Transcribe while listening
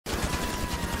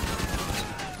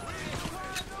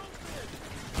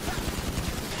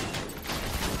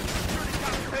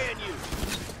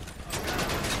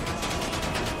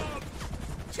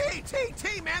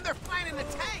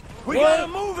We gotta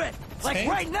move it! Like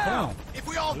right now! If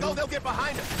we all go, they'll get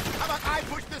behind us. How about I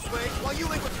push this way while you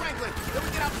link with Franklin? Then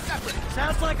we get out separate.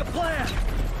 Sounds like a plan.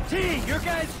 T, your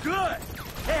guy's good.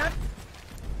 Hey,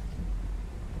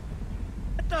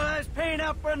 I thought I was paying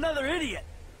out for another idiot.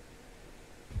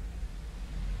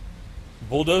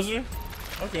 Bulldozer?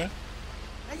 Okay.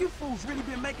 Now you fools really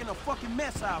been making a fucking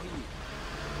mess out here.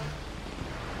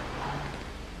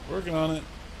 Working on it.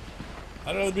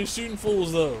 I'd rather be shooting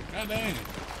fools though. God dang it.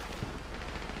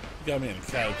 You got me in a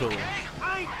caterpillar.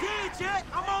 I ain't dead yet.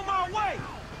 I'm on my way.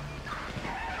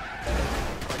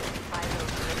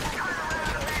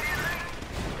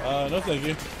 No thank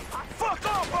you. Fuck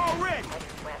off already.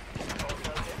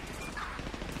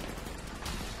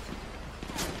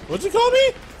 What'd you call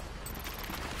me?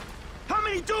 How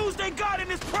many dudes they got in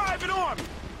this private army?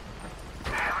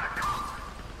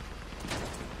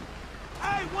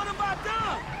 Hey, what about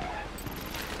them?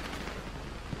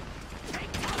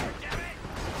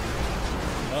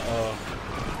 Uh-oh.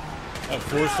 At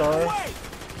 4 stars?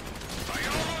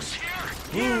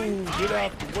 Ooh, get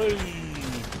out the way.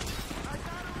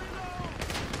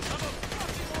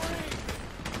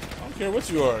 I don't care what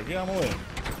you are. Get out of my way.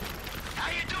 How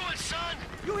you doing, son?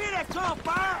 You hear that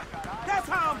gunfire? That's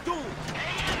how I'm doing.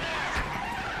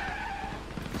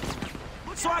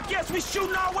 So I guess we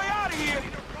shooting our way out of here.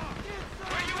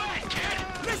 Where you at, kid?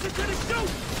 Listen to the shoot.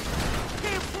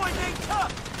 Pinpoint ain't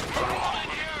tough.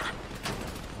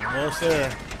 Almost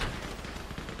there.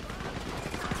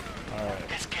 Alright.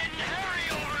 It's getting hairy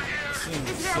over here.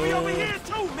 It's hairy over here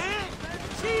too, man.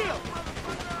 Chill.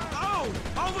 Oh,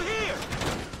 over here.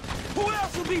 Who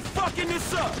else will be fucking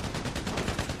this up?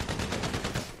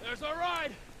 There's our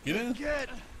ride. Get in. Get.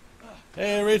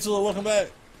 Hey, Rachel, welcome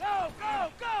back. Go, go,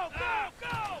 go, go,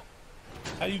 go.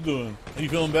 How you doing? Are you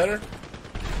feeling better?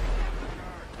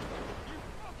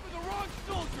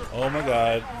 Oh my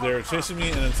god, they're chasing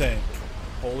me in a tank.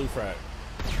 Holy frack.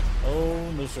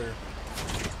 Oh, no sir.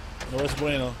 No es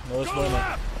bueno. No es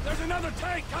bueno. There's another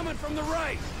tank coming from the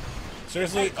right.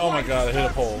 Seriously? Oh my god, I hit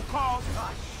a pole. Oh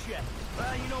shit.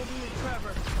 Well, you know me and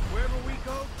Trevor. Wherever we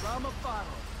go, drama follows.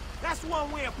 That's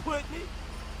one way of putting it.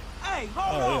 Hey,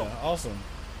 hold on. Oh yeah, awesome.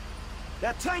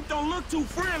 That tank don't look too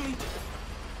friendly.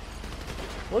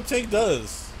 What tank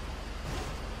does?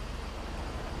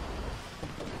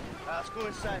 Let's go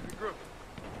inside the group.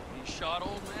 You shot,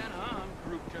 old man, huh? I'm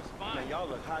grouped just fine. Man, y'all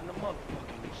look hot in the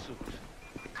motherfucker in these suits.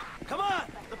 Come on,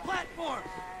 the platform.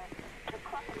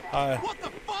 Hi. What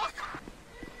the fuck?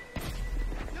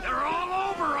 They're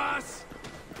all over us.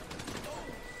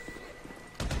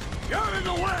 You're in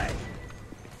the way.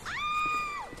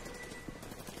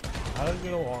 How are you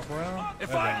gonna walk around?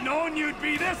 If I'd known you'd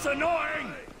be this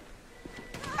annoying.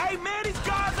 Hey man, these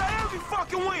guys are every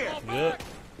fucking where. Yep.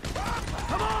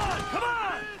 Come on, come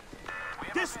on!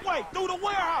 This way, through the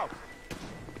warehouse!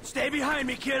 Stay behind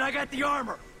me, kid. I got the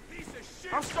armor.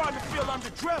 I'm starting to feel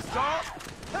underdressed, dog.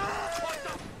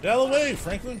 Get out of the way,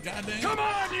 Franklin. Goddamn. Come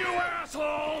on, you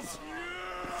assholes!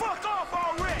 Fuck off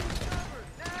already!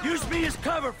 Use me as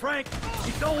cover, Frank.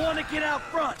 You don't want to get out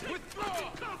front.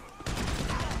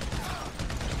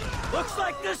 Looks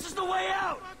like this is the way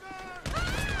out.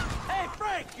 Hey,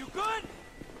 Frank, you good?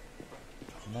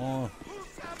 Come on.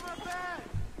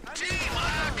 Team,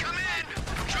 come in!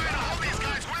 I'm trying to hold these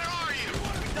guys. Where are you?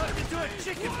 We ducked into a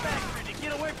chicken factory to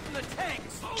get away from the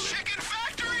tanks. Chicken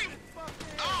factory?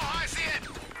 Oh, I see it.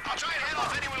 I'll try and head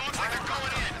off anyone who looks like they're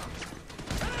going in.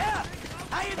 Yeah,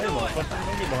 how you Hey, doing? motherfucker,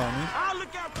 don't get behind me. I'll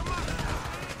look out for my...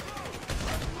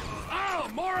 Oh,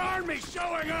 more army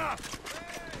showing up!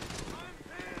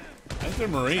 I think they're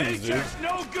Marines, It's dude. just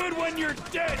no good when you're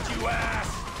dead, you ass!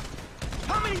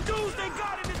 How many dudes they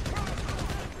got in this...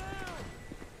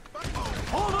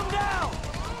 Hold them down!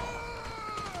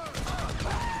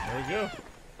 There we go.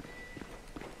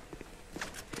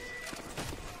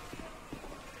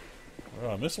 Oh,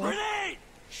 I missed one? Grenade!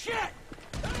 Shit!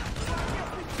 We're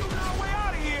shooting our way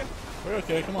out of here! We're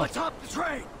okay, come on. Let's hop the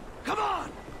train! Come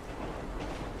on!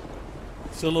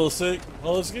 Still a little sick?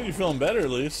 Well, let's get you feeling better at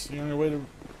least. You're on your way to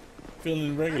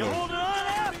feeling You regular. holding on,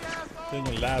 Ab?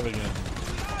 Feeling alive again.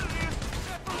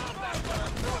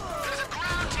 There's a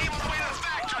ground team on the way to the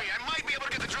factory. I might be able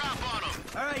to get the drop on them.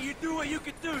 All right, you do what you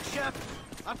can do, Chef.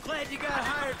 I'm glad you got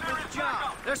hired for the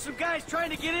job. There's some guys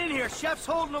trying to get in here. Chef's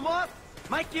holding them off.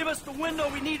 Might give us the window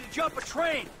we need to jump a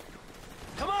train.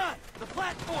 Come on, the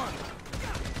platform.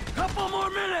 Couple more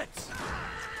minutes.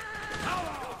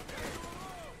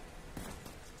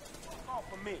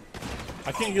 Off a minute.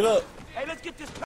 I can't get up. Hey, let's get this.